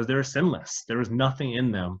exposed because they were sinless. There was nothing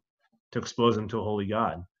in them to expose them to a holy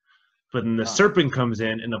God. But then the serpent comes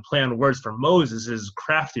in, and the play on words for Moses is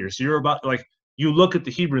craftier. So you're about like you look at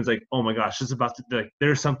the Hebrews like, oh my gosh, it's about to like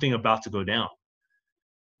there's something about to go down.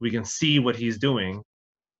 We can see what he's doing.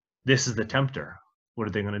 This is the tempter. What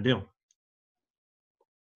are they going to do?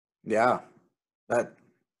 Yeah, that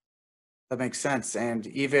makes sense. And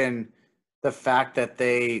even the fact that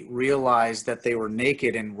they realized that they were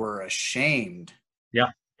naked and were ashamed. Yeah.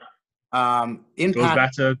 Goes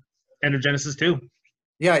back to end of Genesis 2.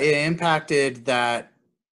 Yeah, it impacted that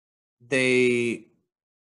they're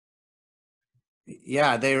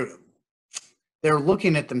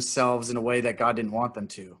looking at themselves in a way that God didn't want them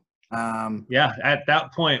to. Yeah, at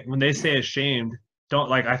that point, when they say ashamed,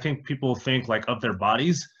 I think people think like of their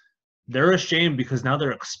bodies. They're ashamed because now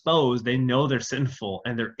they're exposed. They know they're sinful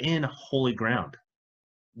and they're in holy ground.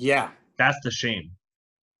 Yeah. That's the shame.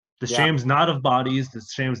 The shame's not of bodies. The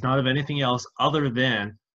shame's not of anything else other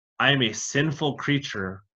than I am a sinful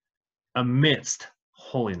creature amidst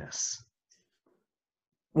holiness.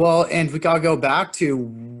 Well, and we got to go back to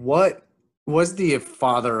what was the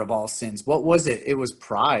father of all sins? What was it? It was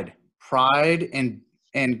pride. Pride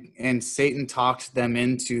and Satan talked them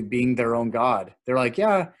into being their own God. They're like,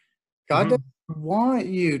 yeah, God doesn't want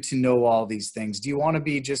you to know all these things. Do you want to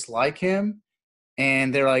be just like him?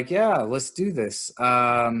 And they're like, yeah, let's do this.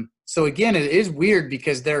 So again, it is weird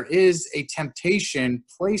because there is a temptation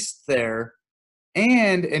placed there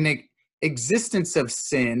and an existence of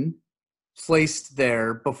sin placed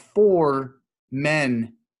there before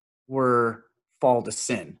men were fall to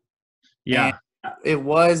sin. Yeah. And it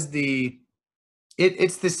was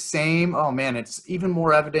it's the same. Oh man, it's even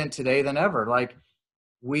more evident today than ever. Like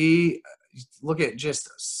we look at just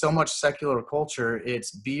so much secular culture.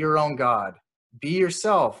 It's be your own God, be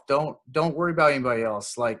yourself. Don't worry about anybody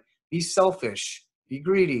else. Like be selfish, be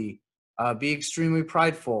greedy, be extremely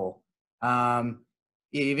prideful.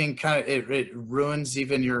 Even kind of it ruins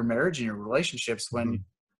even your marriage and your relationships when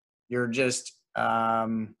you're just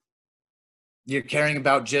you're caring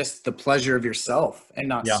about just the pleasure of yourself and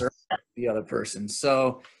not serving the other person.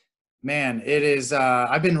 So, man, it is.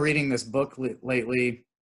 I've been reading this book lately,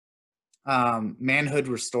 Manhood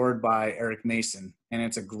Restored by Eric Mason, and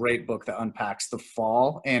it's a great book that unpacks the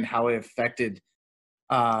fall and how it affected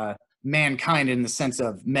mankind in the sense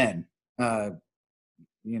of men.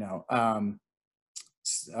 You know,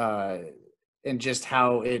 and just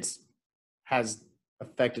how it has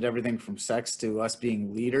affected everything from sex to us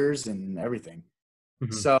being leaders and everything.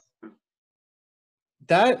 Mhm. So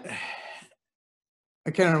that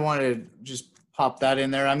I kind of wanted to just pop that in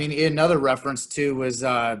there. I mean, another reference too was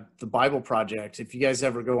the Bible Project. If you guys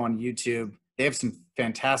ever go on YouTube, they have some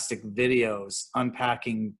fantastic videos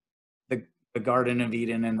unpacking the Garden of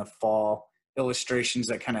Eden and the fall, illustrations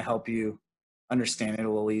that kind of help you understand it a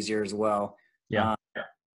little easier as well. Yeah.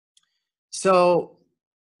 So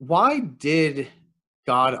why did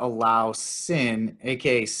God allow sin,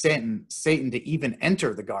 aka Satan, to even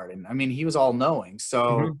enter the garden? I mean, he was all knowing. So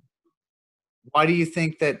Mhm. why do you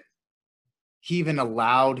think that he even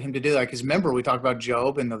allowed him to do that? Because remember, we talked about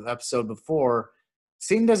Job in the episode before.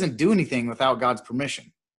 Satan doesn't do anything without God's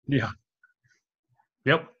permission. Yeah.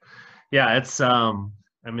 Yep. Yeah, it's I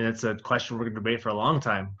mean, it's a question we're going to debate for a long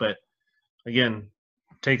time, but again,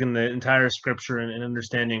 taking the entire scripture and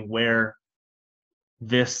understanding where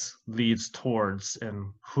this leads towards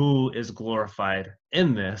and who is glorified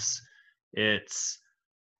in this, it's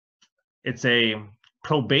a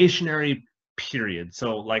probationary period.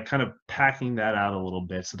 So like kind of packing that out a little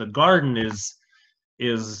bit. So the garden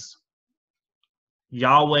is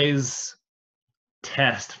Yahweh's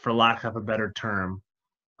test, for lack of a better term,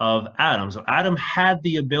 of Adam. So Adam had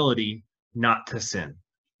the ability not to sin.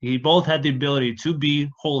 He both had the ability to be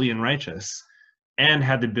holy and righteous and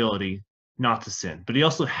had the ability not to sin. But he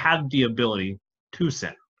also had the ability to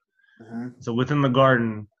sin. So within the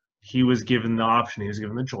garden, he was given the option, he was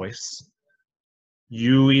given the choice.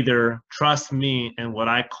 You either trust me and what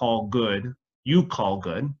I call good, you call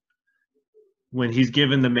good. When he's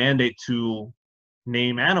given the mandate to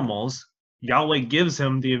name animals, Yahweh gives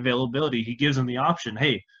him the availability. He gives him the option.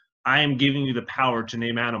 Hey, I am giving you the power to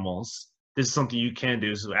name animals. This is something you can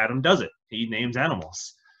do. So Adam does it. He names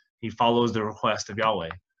animals. He follows the request of Yahweh.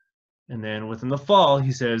 And then within the fall,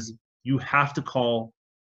 he says, you have to call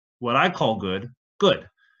what I call good, good,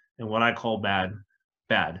 and what I call bad,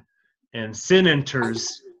 bad. And sin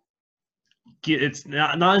enters. It's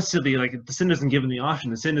not necessarily like the sin isn't given the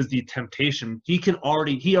option. The sin is the temptation. He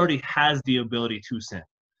already has the ability to sin.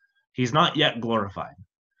 He's not yet glorified.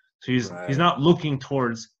 So he's not looking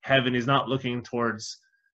towards heaven. He's not looking towards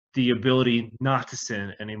the ability not to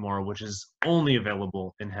sin anymore, which is only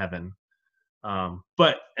available in heaven. And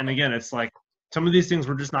again, it's like some of these things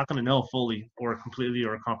we're just not going to know fully or completely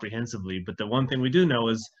or comprehensively. But the one thing we do know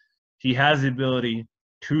is he has the ability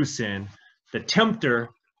to sin. The tempter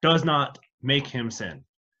does not make him sin.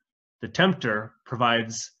 The tempter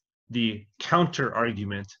provides the counter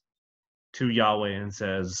argument to Yahweh and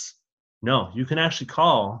says, no, you can actually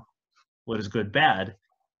call what is good bad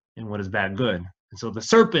and what is bad good. And so the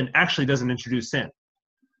serpent actually doesn't introduce sin.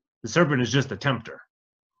 The serpent is just the tempter.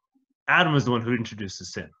 Adam is the one who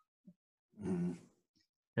introduces sin. Mm-hmm.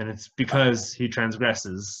 And it's because he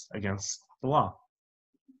transgresses against the law.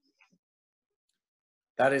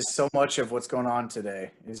 That is so much of what's going on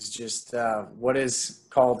today. Is just what is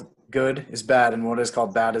called good is bad, and what is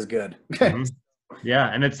called bad is good. Mm-hmm.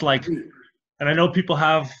 Yeah, and it's like, and I know people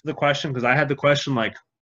have the question, because I had the question, like,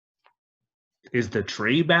 is the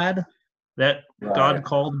tree bad that God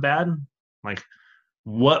called bad? Like,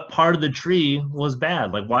 what part of the tree was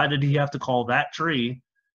bad? Like, why did he have to call that tree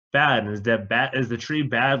bad? And is the tree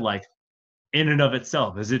bad, like, in and of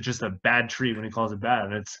itself? Is it just a bad tree when he calls it bad?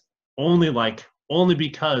 And it's only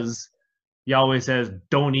because Yahweh says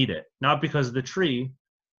don't eat it, not because of the tree.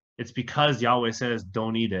 It's because Yahweh says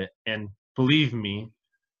don't eat it, and believe me,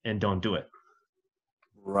 and don't do it.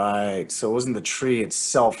 Right. So it wasn't the tree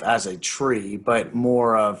itself as a tree, but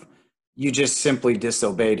more of you just simply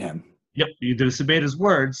disobeyed him. Yep, you disobeyed his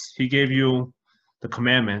words. He gave you the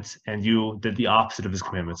commandments, and you did the opposite of his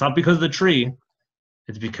commandments. Not because of the tree,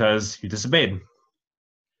 it's because you disobeyed.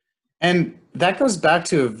 And that goes back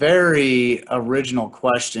to a very original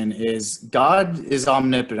question: is God is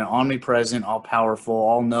omnipotent, omnipresent, all powerful,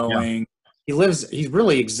 all knowing. Yeah. He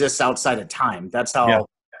really exists outside of time. That's how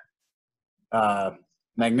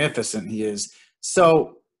magnificent he is.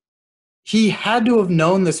 So he had to have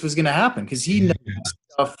known this was going to happen, because he knows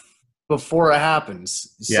stuff before it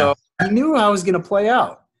happens. So he knew how it was going to play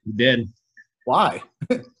out. He did. Why?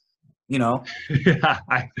 You know?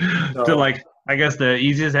 I guess the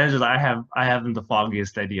easiest answer is I haven't the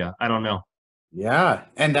foggiest idea. I don't know. Yeah,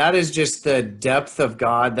 and that is just the depth of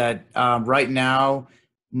God that right now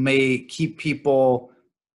may keep people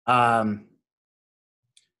um,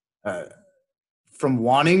 uh, from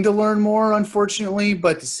wanting to learn more, unfortunately.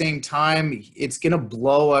 But at the same time, it's going to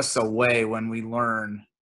blow us away when we learn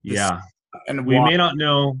this Yeah. and We why. may not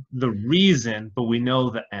know the reason, but we know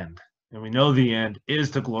the end. And we know the end is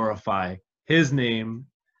to glorify his name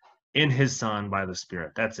in his son by the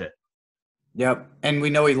Spirit. That's it. Yep, and we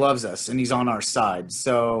know He loves us and He's on our side.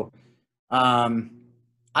 So um,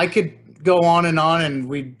 I could go on, and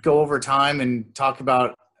we'd go over time and talk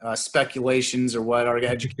about speculations or what our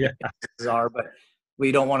education Yeah. are, but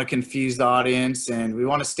we don't want to confuse the audience, and we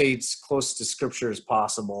want to stay as close to Scripture as Yeah.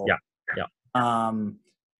 possible. Yeah. Um,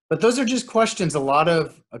 but those are just questions a lot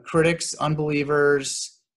of critics,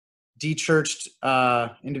 unbelievers, de-churched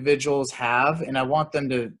individuals have, and I want them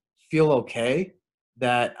to feel okay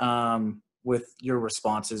that with your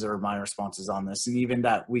responses or my responses on this, and even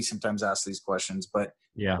that we sometimes ask these questions, but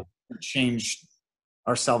Yeah. change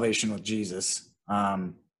our salvation with Jesus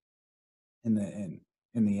in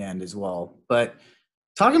the end as well. But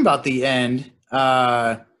talking about the end,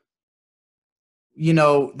 there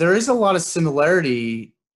is a lot of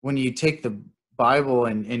similarity when you take the Bible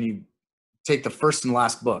and you take the first and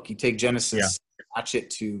last book. You take Yeah. Genesis, attach it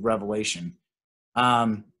to Revelation.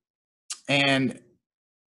 Um, and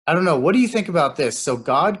I don't know, what do you think about this? So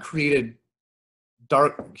God created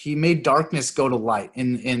he made darkness go to light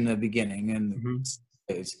in the beginning in the Mhm.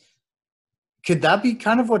 days. Could that be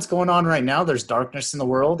kind of what's going on right now? There's darkness in the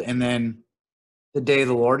world, and then the day of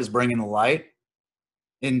the Lord is bringing the light.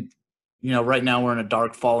 And right now we're in a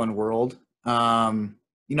dark, fallen world.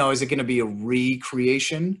 Is it going to be a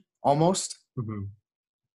recreation almost? Mhm.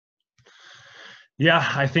 Yeah,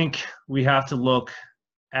 I think we have to look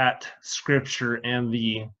at scripture and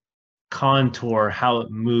the contour, how it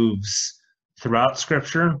moves throughout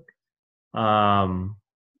scripture. Um,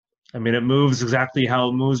 I mean, it moves exactly how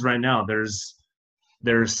it moves right now. There's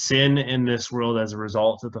sin in this world as a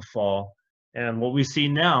result of the fall. And what we see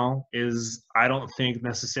now is, I don't think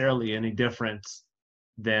necessarily any different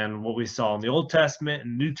than what we saw in the Old Testament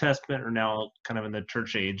and New Testament, or now kind of in the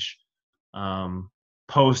church age,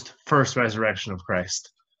 post first resurrection of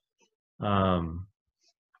Christ.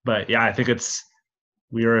 But yeah, I think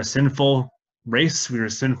we are a sinful race. We are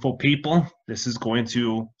sinful people. This is going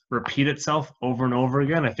to repeat itself over and over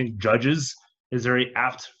again. I think Judges is very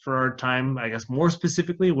apt for our time, I guess, more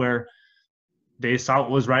specifically, where they saw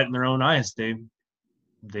what was right in their own eyes. They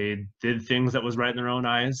did things that was right in their own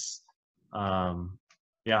eyes.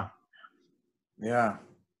 Yeah. Yeah. And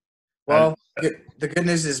Well, the good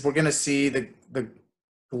news is we're going to see the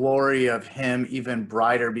glory of Him even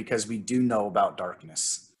brighter because we do know about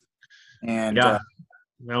darkness. And yeah,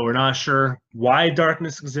 no, we're not sure why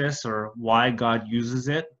darkness exists or why God uses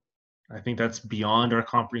it. I think that's beyond our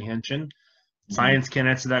comprehension. Science can't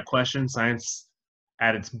answer that question. Science,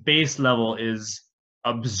 at its base level, is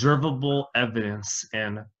observable evidence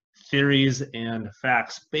and theories and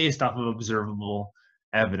facts based off of observable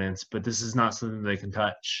evidence, but this is not something they can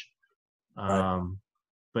touch. right.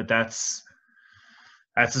 But that's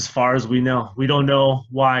as far as we know. We don't know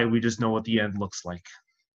why. We just know what the end looks like.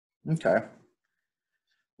 Okay.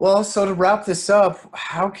 Well, so to wrap this up,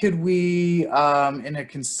 how could we, in a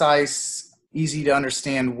concise, easy to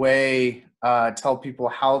understand way, tell people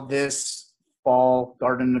how this fall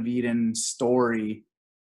Garden of Eden story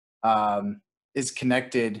is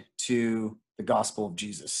connected to the gospel of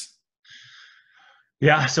Jesus?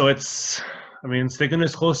 Yeah, so it's sticking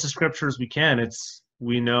as close to scripture as we can.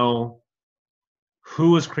 We know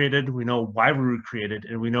who was created, we know why we were created,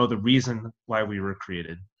 and we know the reason why we were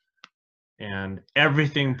created. And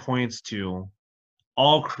everything points to,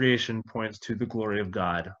 all creation points to the glory of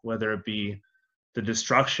God, whether it be the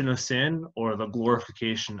destruction of sin or the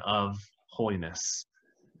glorification of holiness.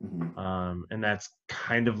 Mhm. And that's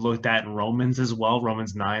kind of looked at in Romans as well.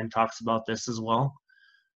 Romans 9 talks about this as well,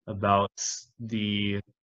 about the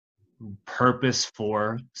purpose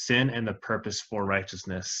for sin and the purpose for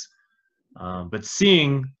righteousness. But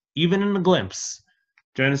seeing, even in a glimpse,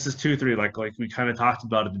 Genesis 2:3, like we kind of talked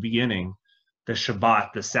about at the beginning, the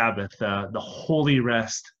Shabbat, the Sabbath, the holy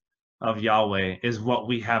rest of Yahweh is what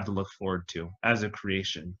we have to look forward to as a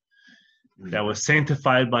creation that was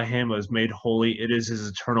sanctified by Him, was made holy. It is His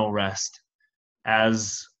eternal rest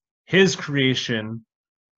as His creation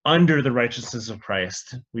under the righteousness of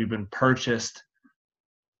Christ. We've been purchased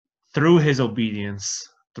through His obedience,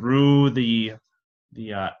 through the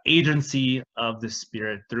agency of the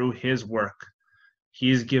Spirit, through His work.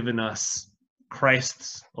 He's given us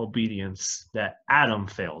Christ's obedience that Adam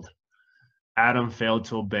failed. Adam failed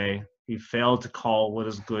to obey. He failed to call what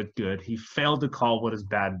is good, good. He failed to call what is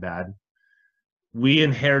bad, bad. We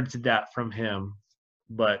inherited that from him.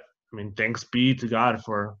 But, I mean, thanks be to God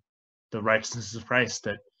for the righteousness of Christ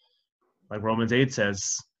that, like Romans 8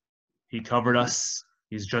 says, he covered us,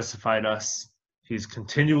 he's justified us, he's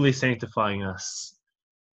continually sanctifying us,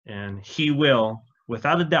 and he will,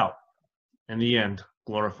 without a doubt, in the end,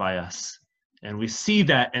 glorify us. And we see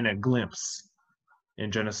that in a glimpse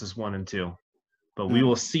in Genesis 1 and 2. But we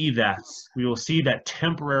will see that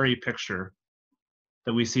temporary picture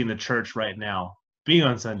that we see in the church right now, being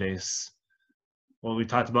on Sundays, what we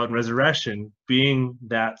talked about in resurrection, being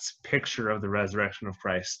that picture of the resurrection of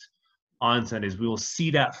Christ on Sundays. We will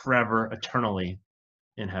see that forever, eternally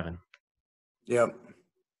in heaven. Yep.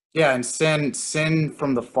 Yeah, and sin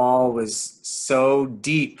from the fall was so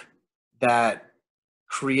deep that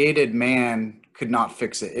created man could not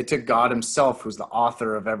fix it. It took God himself, who's the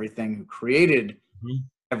author of everything, who created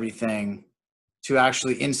everything, to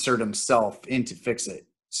actually insert himself in to fix it.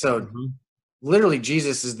 So literally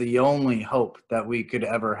Jesus is the only hope that we could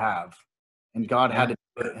ever have. And God had to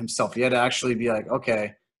do it himself. He had to actually be like,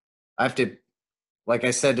 okay, I have to, like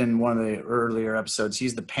I said in one of the earlier episodes,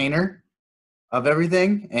 he's the painter of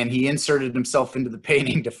everything, and he inserted himself into the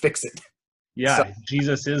painting to fix it. Yeah, So,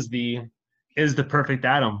 Jesus is the perfect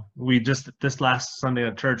Adam. We just, this last Sunday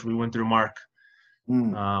at church, we went through Mark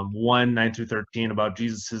 1, 9 through 13 about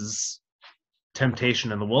Jesus's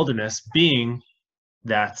temptation in the wilderness being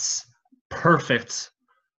that perfect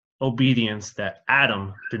obedience that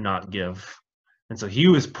Adam did not give. And so he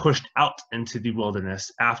was pushed out into the wilderness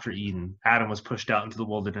after Eden. Adam was pushed out into the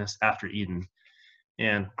wilderness after Eden.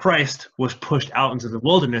 And Christ was pushed out into the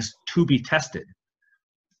wilderness to be tested.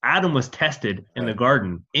 Adam was tested in the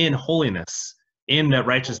garden in holiness, in that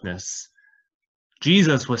righteousness.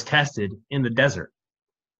 Jesus was tested in the desert.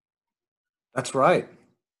 that's right.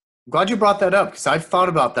 I'm glad you brought that up, because I've thought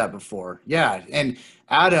about that before. Yeah, and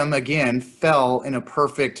Adam, again, fell in a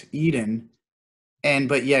perfect Eden,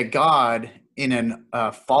 but yet God, in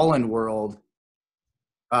a fallen world,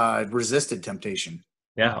 resisted temptation.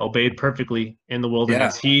 Yeah, obeyed perfectly in the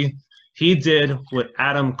wilderness. Yeah. He did what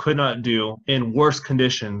Adam could not do in worse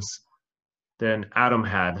conditions than Adam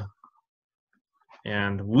had.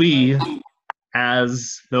 And we,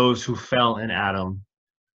 as those who fell in Adam,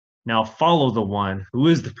 now follow the one who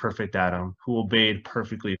is the perfect Adam, who obeyed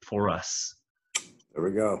perfectly for us. There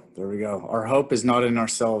we go. There we go. Our hope is not in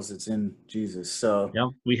ourselves, it's in Jesus. So yeah,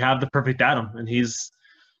 we have the perfect Adam, and he's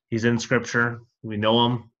in Scripture. We know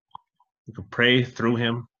him. We can pray through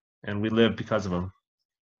him, and we live because of him.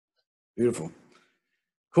 Beautiful.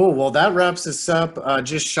 Cool. Well, that wraps us up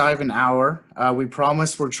just shy of an hour. We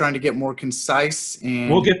promise we're trying to get more concise, and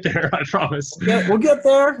we'll get there. I promise. We'll get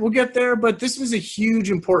there. We'll get there. But this was a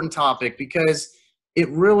huge, important topic, because it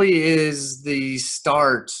really is the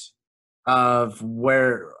start of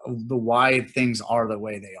why things are the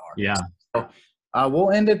way they are. Yeah. So,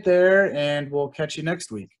 we'll end it there, and we'll catch you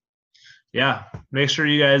next week. Yeah. Make sure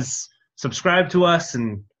you guys subscribe to us,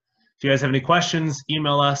 and if you guys have any questions,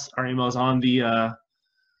 email us. Our email is on the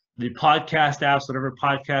podcast apps, whatever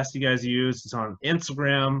podcast you guys use. It's on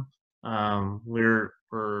Instagram.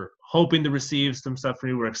 We're hoping to receive some stuff from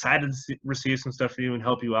you. We're excited to receive some stuff from you and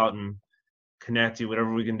help you out and connect you,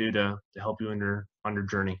 whatever we can do to help you on your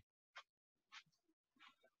journey.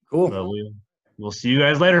 Cool. So we'll see you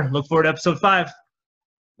guys later. Look forward to episode 5.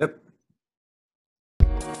 Yep.